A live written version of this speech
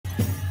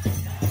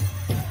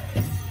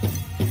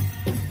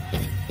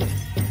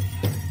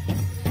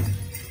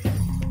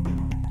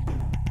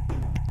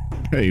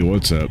Hey,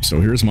 what's up? So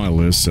here's my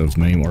list of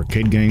Mame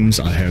arcade games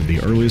I have the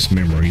earliest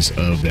memories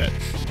of that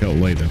helped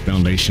lay the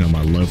foundation of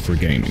my love for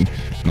gaming.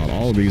 Not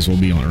all of these will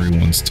be on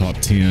everyone's top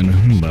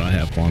 10, but I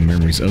have fond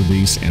memories of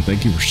these, and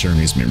thank you for sharing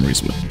these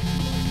memories with me.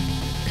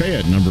 Okay,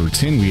 at number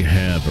 10 we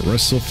have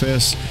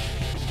WrestleFest.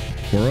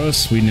 For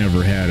us, we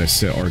never had a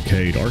set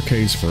arcade.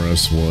 Arcades for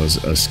us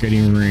was a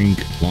skating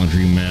rink,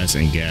 laundry mats,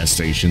 and gas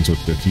stations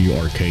with a few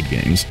arcade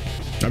games.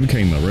 I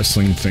became a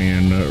wrestling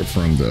fan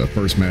from the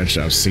first match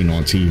I've seen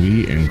on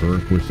TV and grew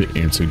up with it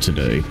into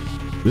today.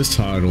 This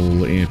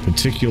title in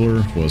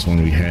particular was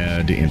one we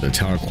had in the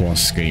Tahlequah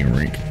skating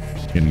rink.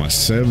 In my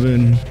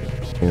 7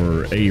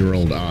 or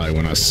 8-year-old eye,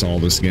 when I saw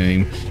this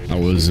game, I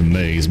was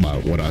amazed by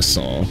what I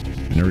saw.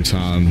 And every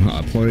time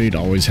I played, I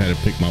always had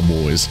to pick my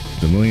boys,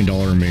 the $1 Million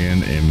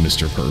Man and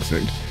Mr.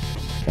 Perfect.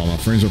 While my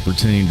friends were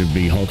pretending to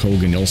be Hulk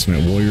Hogan, the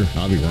Ultimate Warrior,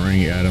 I'd be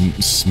running at them,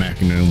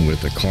 smacking them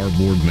with a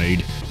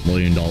cardboard-made $1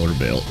 Million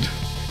belt.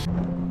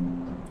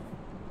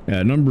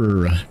 At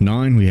number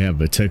 9, we have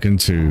Tekken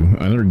 2.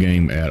 Another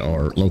game at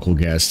our local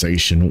gas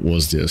station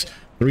was this.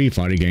 3D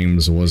fighting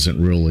games wasn't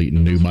really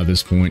new by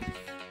this point,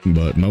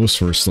 but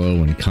most were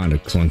slow and kind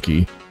of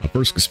clunky. My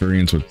first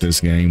experience with this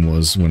game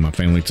was when my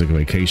family took a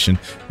vacation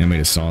and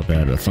made a stop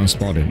at a fun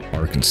spot in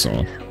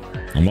Arkansas.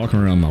 I'm walking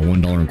around my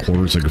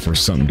 $1.25 looking for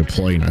something to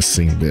play, and I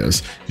seen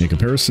this. In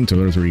comparison to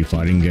other 3D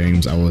fighting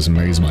games, I was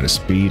amazed by the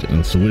speed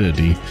and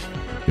fluidity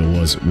it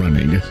was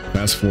running.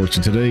 Fast forward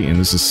to today, and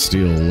this is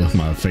still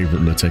my favorite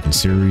in the Tekken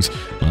series.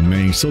 My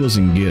main still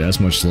doesn't get as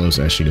much love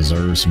as she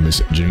deserves,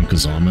 Miss Jin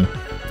Kazama.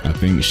 I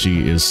think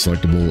she is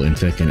selectable in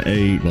Tekken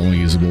 8, but only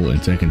usable in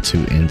Tekken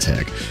 2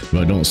 intact.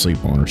 But don't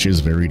sleep on her, she is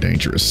very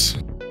dangerous.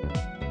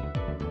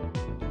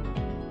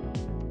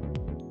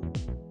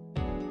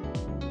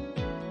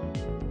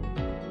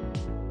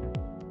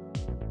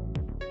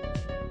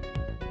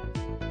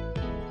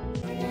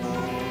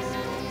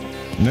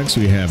 Next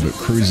we have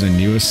Cruisin'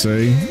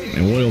 USA,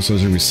 and what else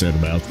has to be said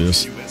about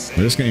this?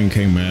 When this game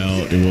came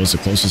out, it was the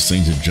closest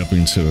thing to jumping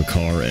into a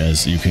car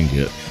as you can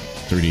get.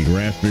 3D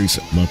graphics,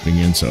 bumping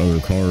into other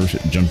cars,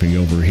 jumping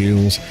over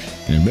hills,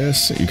 and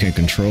best, you can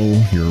control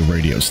your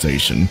radio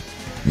station.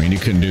 I mean, you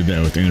couldn't do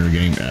that with any other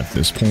game at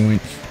this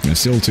point, and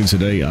still to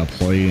today I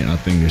play and I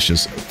think it's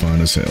just fun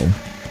as hell.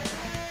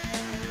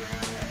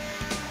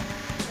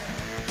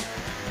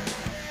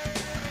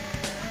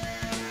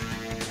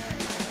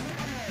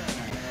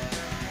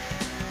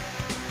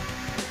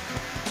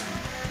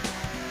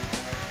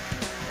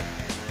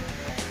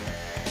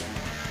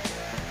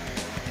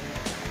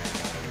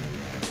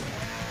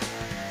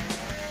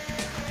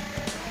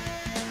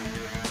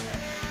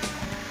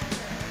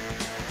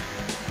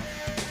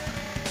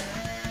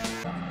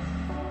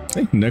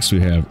 Next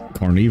we have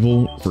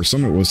Carnival. For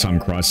some it was Time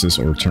Crisis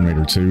or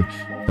Terminator 2.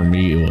 For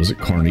me it was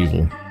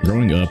Carnival.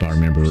 Growing up I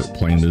remember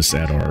playing this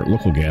at our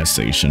local gas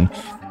station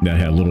that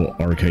had a little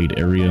arcade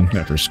area.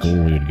 After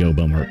school we would go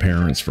bum our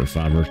parents for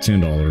 $5 or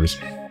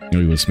 $10 and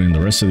we would spend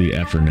the rest of the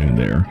afternoon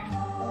there.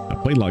 I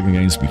played Light Gun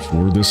games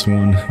before this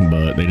one,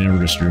 but they never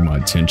just drew my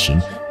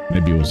attention.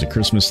 Maybe it was the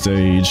Christmas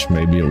stage,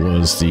 maybe it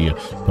was the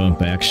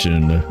pump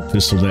action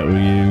pistol that we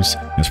use.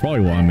 That's probably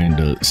why I'm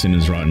into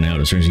sentence right now,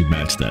 to brings me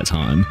back to that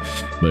time.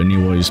 But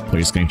anyways, play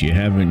this game if you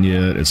haven't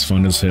yet. It's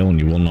fun as hell and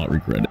you will not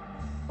regret it.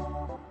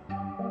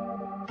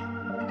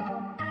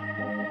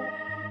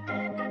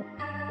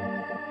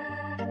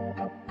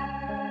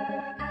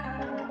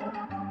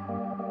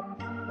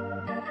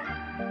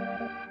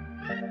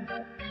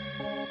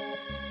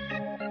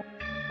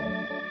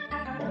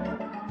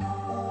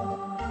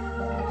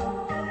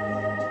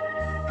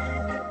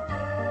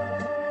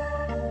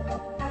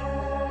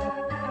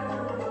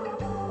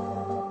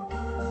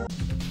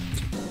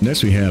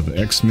 Next we have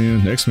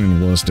X-Men.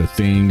 X-Men was the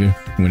thing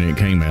when it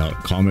came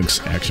out. Comics,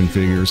 action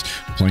figures,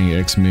 playing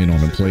X-Men on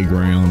the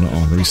playground,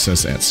 on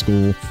recess at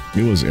school.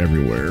 It was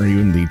everywhere,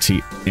 even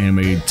the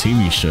animated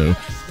TV show.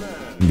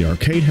 The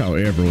arcade,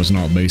 however, was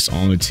not based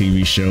on the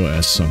TV show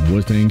as some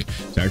would think.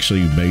 It's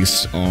actually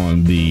based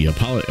on the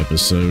pilot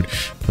episode,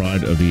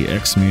 Pride of the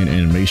X-Men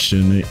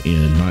animation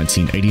in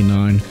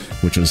 1989,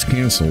 which was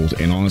canceled.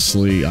 And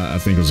honestly, I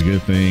think it was a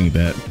good thing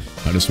that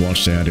I just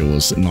watched that. It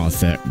was not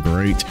that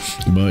great,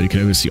 but you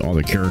could even see all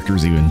the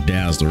characters, even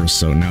Dazzler,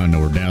 so now I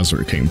know where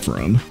Dazzler came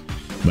from.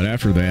 But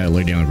after that, I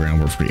laid down the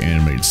groundwork for the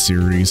animated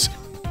series.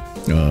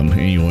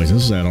 Anyways,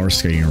 this is at our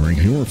skating rink.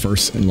 If you were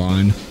first in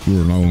line, you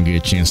were not going to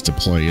get a chance to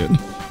play it.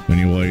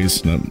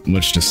 Anyways, not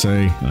much to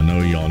say. I know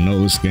y'all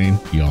know this game,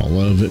 y'all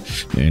love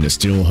it, and it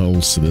still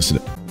holds to this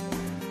day.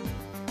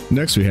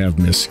 Next we have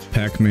Miss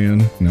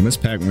Pac-Man. Now Miss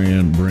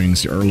Pac-Man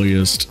brings the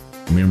earliest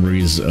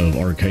memories of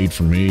arcade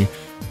for me,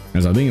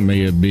 as I think it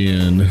may have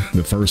been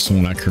the first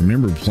one I can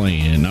remember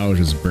playing, and I was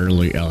just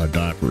barely out of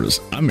diapers.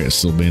 I may have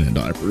still been in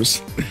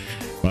diapers,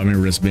 but I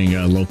remember this being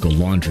at a local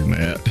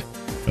laundromat.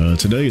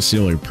 Today is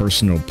still a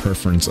personal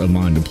preference of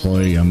mine to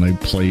play. I may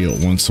play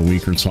it once a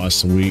week or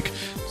twice a week,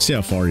 see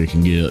how far you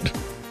can get.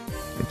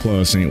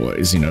 Plus,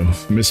 anyways, you know,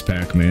 Miss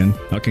Pac-Man,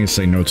 how can you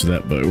say no to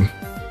that bow?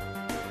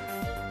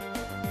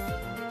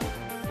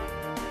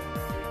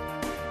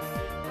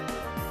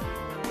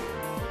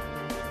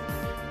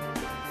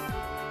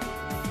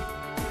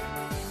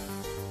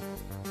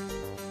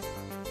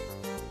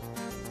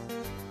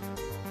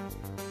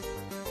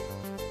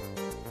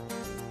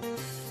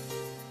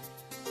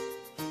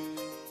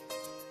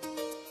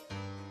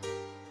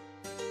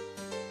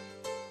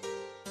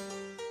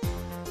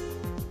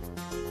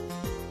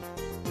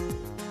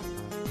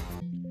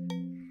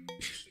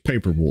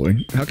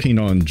 Paperboy. How can you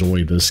not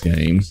enjoy this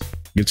game?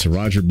 Get to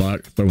ride your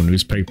bike, throw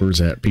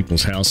newspapers at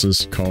people's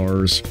houses,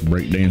 cars,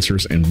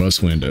 breakdancers, and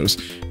bus windows.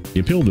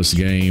 The appeal of this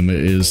game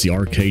is the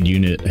arcade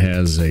unit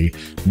has a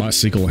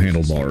bicycle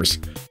handlebars.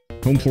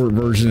 Home port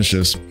versions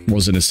just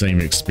wasn't the same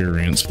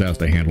experience without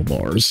the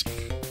handlebars.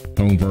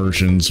 Home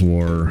versions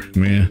were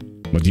meh,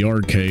 but the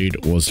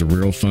arcade was the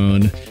real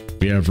fun.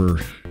 If you ever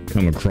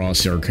come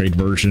across the arcade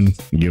version,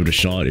 give it a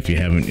shot if you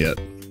haven't yet.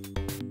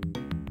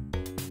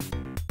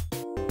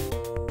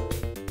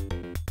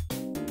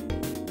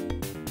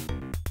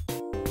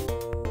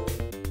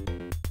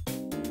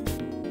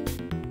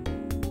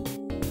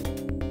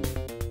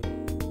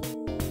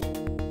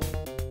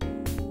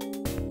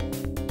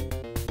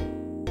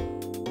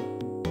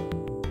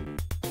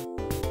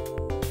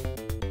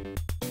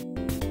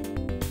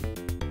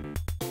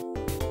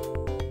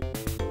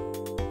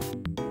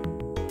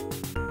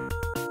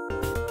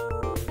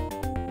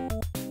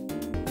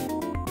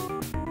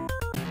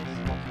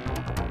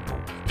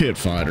 Pit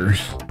Fighter.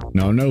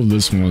 Now I know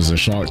this one was a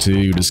shock to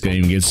you. This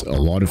game gets a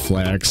lot of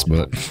flags,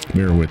 but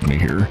bear with me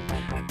here.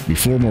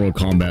 Before Mortal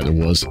Kombat there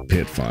was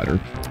Pit Fighter.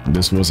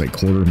 This was a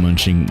quarter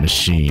munching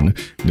machine.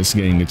 This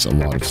game gets a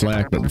lot of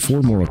flack, but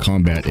before Mortal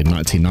Kombat in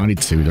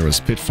 1992 there was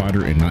Pit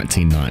Fighter in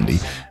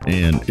 1990,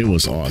 and it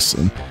was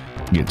awesome.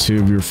 Get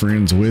two of your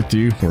friends with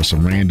you or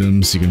some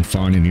randoms you can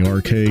find in the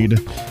arcade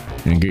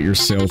and get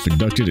yourself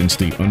inducted into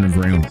the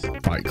underground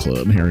fight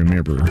club. And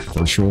remember,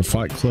 virtual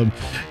fight club,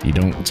 you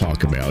don't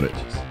talk about it.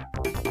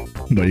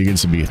 But you get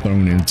to be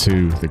thrown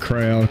into the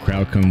crowd.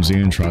 Crowd comes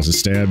in, tries to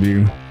stab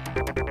you.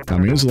 I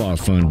mean, it was a lot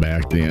of fun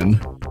back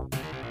then.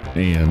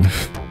 And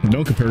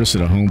don't compare this to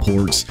the home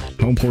ports.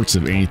 Home ports,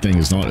 if anything,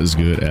 is not as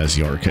good as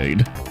the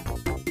arcade.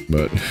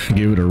 But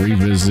give it a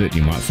revisit,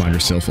 you might find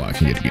yourself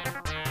liking it again.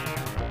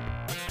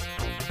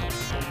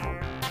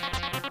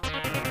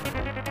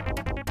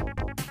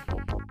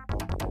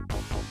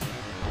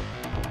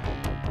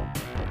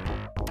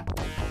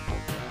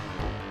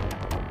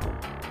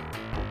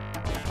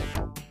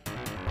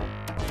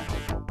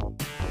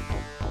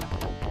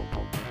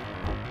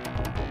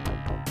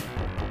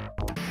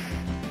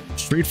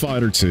 Street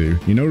Fighter 2.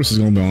 You notice it's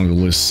going to be on the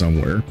list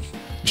somewhere.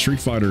 Street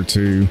Fighter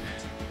 2,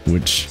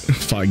 which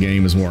fight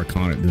game is more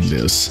iconic than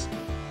this?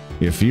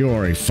 If you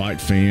are a fight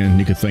fan,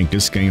 you could thank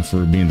this game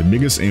for being the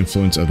biggest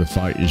influence of the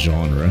fight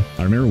genre.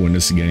 I remember when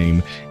this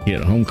game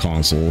hit home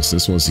consoles,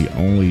 this was the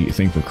only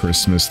thing for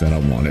Christmas that I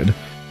wanted.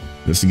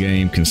 This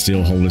game can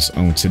still hold its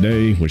own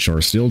today, which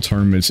are still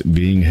tournaments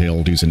being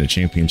held using the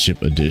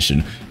Championship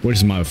Edition, which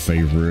is my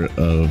favorite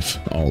of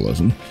all of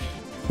them.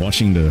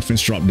 Watching the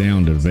fence drop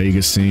down to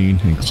Vegas scene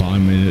and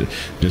climbing it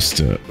just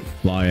to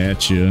fly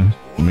at you,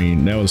 I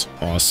mean, that was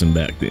awesome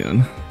back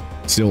then.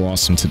 Still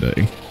awesome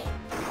today.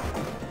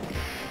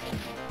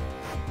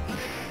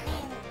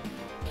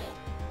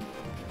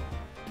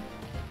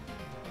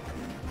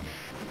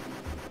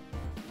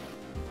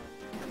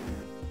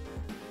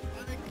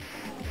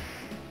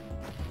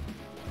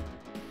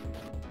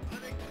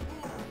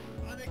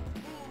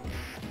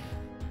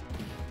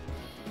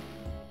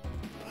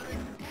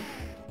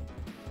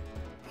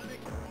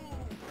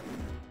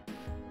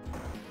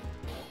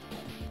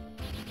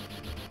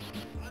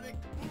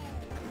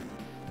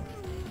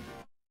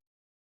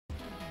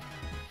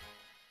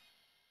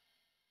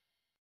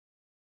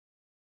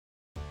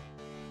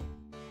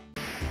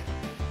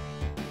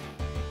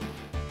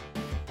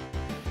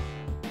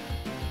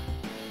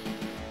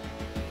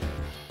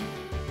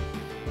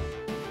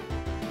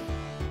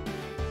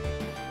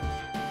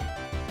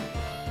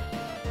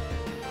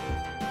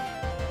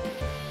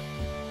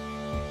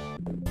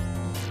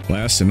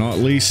 Last and not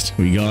least,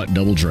 we got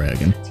Double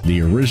Dragon,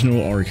 the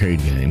original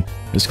arcade game.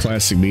 This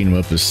classic beat 'em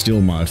up is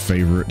still my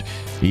favorite,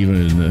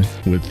 even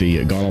with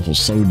the god-awful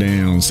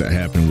slowdowns that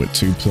happen with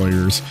two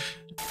players.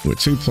 With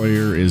two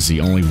player is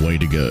the only way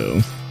to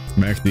go.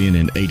 Back then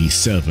in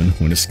 '87,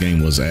 when this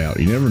game was out,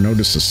 you never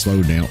noticed a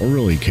slowdown or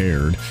really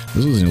cared.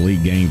 This was an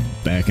elite game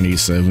back in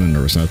 '87.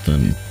 There was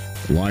nothing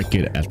like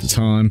it at the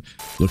time.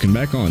 Looking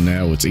back on it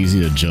now, it's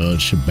easy to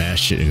judge,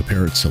 bash it, and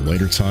compare it to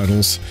later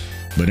titles.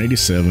 But in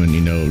 '87, you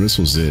know, this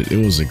was it.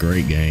 It was a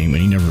great game,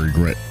 and you never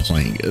regret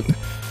playing it.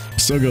 I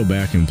still go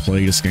back and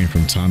play this game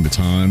from time to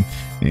time,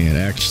 and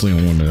actually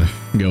I want to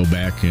go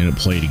back and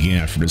play it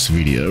again after this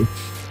video.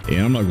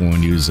 And I'm not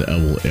going to use the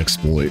Elbow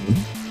exploit.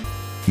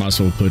 Might as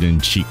well put in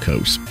cheat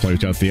codes. Play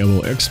without the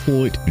Elbow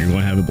exploit, and you're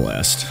going to have a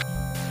blast.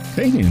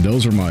 Okay, and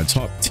those are my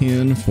top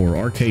 10 for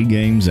arcade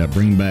games that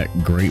bring back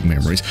great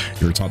memories.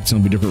 Your top 10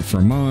 will be different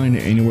from mine.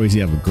 Anyways,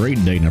 you have a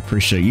great day, and I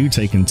appreciate you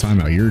taking time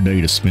out of your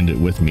day to spend it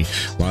with me.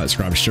 Like,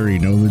 subscribe, share, you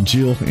know the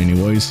drill.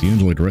 Anyways, you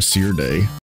enjoy the rest of your day.